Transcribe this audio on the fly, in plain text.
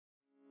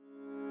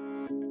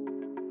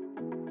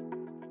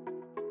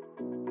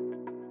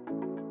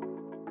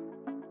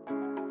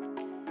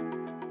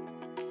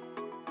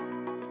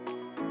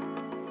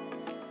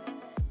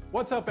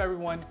What's up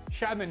everyone,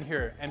 Shadman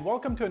here, and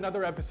welcome to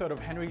another episode of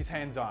Henry's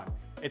Hands On.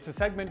 It's a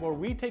segment where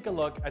we take a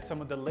look at some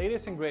of the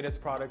latest and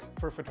greatest products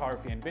for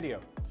photography and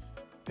video.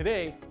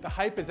 Today, the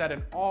hype is at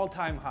an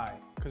all-time high,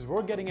 because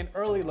we're getting an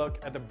early look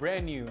at the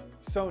brand new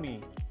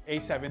SONY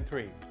A7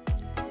 III.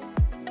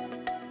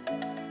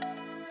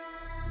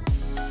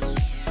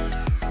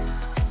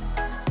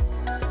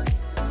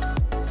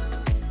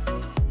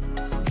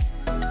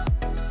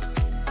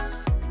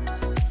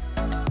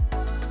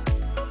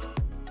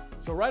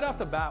 So right off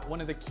the bat, one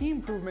of the key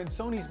improvements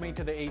Sony's made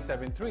to the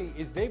A7 III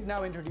is they've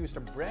now introduced a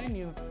brand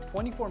new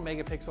 24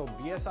 megapixel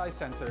BSI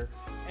sensor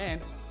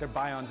and their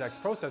Bions X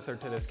processor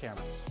to this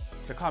camera.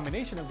 The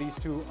combination of these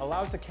two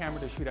allows the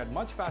camera to shoot at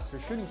much faster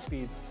shooting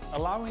speeds,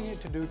 allowing it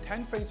to do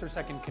 10 frames per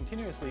second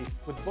continuously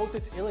with both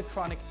its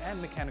electronic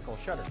and mechanical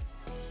shutter.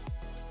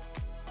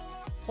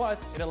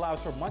 Plus, it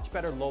allows for much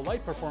better low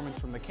light performance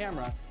from the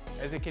camera,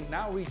 as it can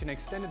now reach an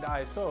extended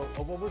ISO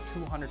of over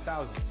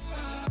 200,000.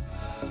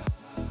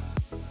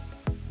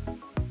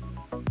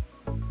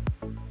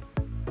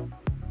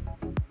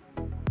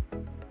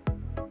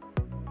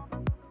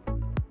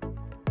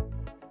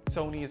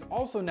 Sony is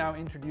also now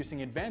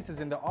introducing advances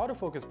in the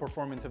autofocus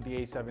performance of the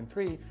A7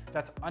 III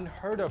that's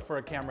unheard of for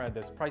a camera at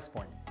this price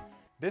point.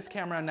 This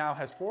camera now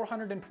has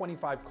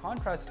 425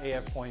 contrast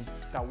AF points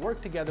that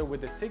work together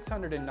with the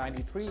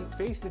 693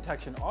 face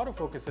detection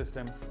autofocus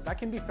system that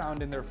can be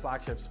found in their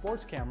flagship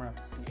sports camera,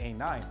 the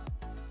A9.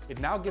 It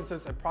now gives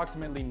us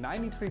approximately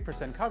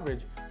 93%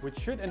 coverage, which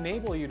should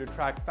enable you to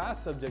track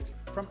fast subjects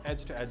from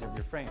edge to edge of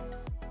your frame.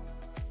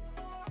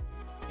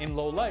 In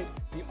low light,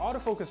 the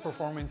autofocus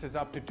performance is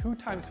up to 2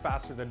 times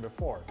faster than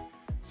before.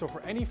 So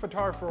for any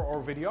photographer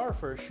or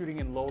videographer shooting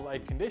in low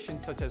light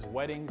conditions such as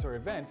weddings or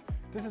events,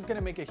 this is going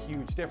to make a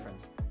huge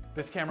difference.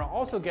 This camera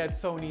also gets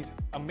Sony's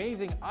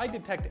amazing Eye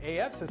Detect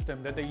AF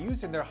system that they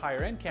use in their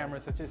higher end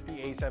cameras such as the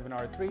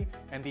A7 III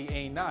and the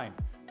A9.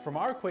 From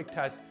our quick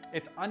test,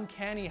 it's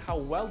uncanny how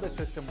well the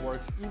system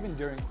works even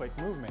during quick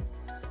movement.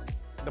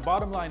 The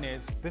bottom line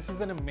is, this is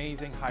an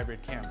amazing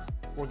hybrid camera.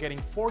 We're getting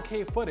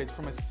 4K footage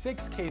from a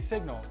 6K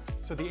signal,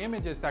 so the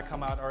images that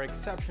come out are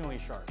exceptionally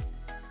sharp.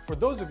 For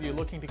those of you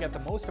looking to get the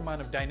most amount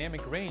of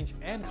dynamic range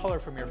and color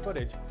from your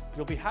footage,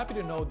 you'll be happy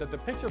to know that the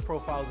picture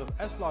profiles of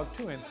S-Log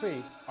 2 and 3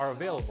 are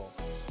available.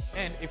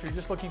 And if you're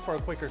just looking for a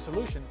quicker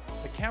solution,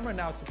 the camera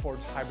now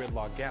supports hybrid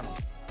log gamma.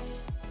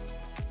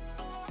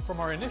 From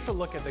our initial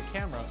look at the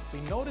camera,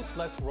 we noticed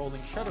less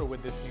rolling shutter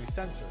with this new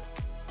sensor.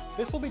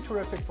 This will be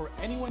terrific for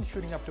anyone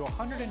shooting up to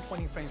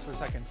 120 frames per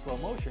second slow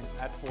motion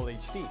at full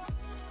HD.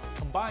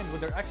 Combined with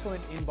their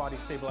excellent in-body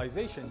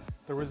stabilization,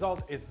 the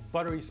result is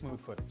buttery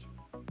smooth footage.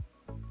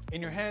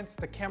 In your hands,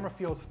 the camera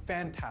feels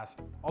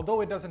fantastic.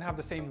 Although it doesn't have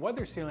the same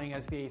weather sealing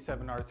as the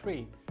A7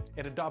 III,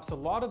 it adopts a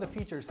lot of the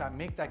features that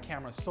make that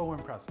camera so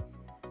impressive.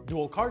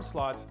 Dual card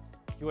slots,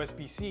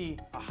 USB-C,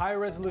 a higher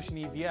resolution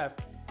EVF,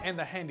 and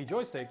the handy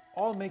joystick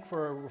all make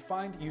for a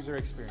refined user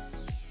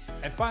experience.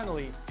 And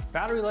finally,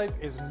 battery life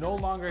is no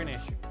longer an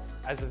issue,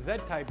 as the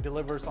Z-Type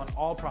delivers on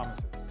all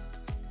promises.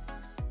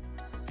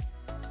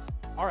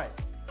 Alright,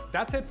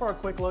 that's it for a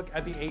quick look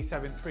at the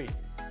A7 III.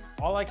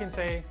 All I can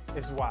say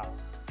is wow.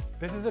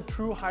 This is a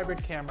true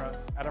hybrid camera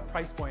at a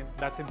price point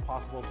that's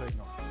impossible to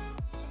ignore.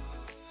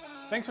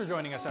 Thanks for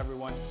joining us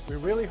everyone. We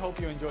really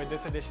hope you enjoyed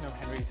this edition of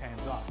Henry's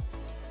Hands On.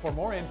 For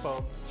more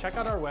info, check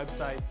out our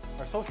website,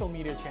 our social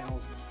media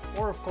channels,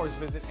 or of course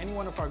visit any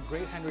one of our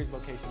great Henry's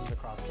locations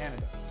across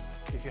Canada.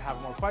 If you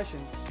have more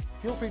questions,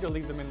 feel free to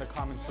leave them in the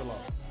comments below.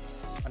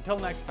 Until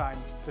next time,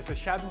 this is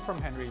Shadman from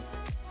Henry's.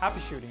 Happy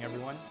shooting,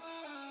 everyone.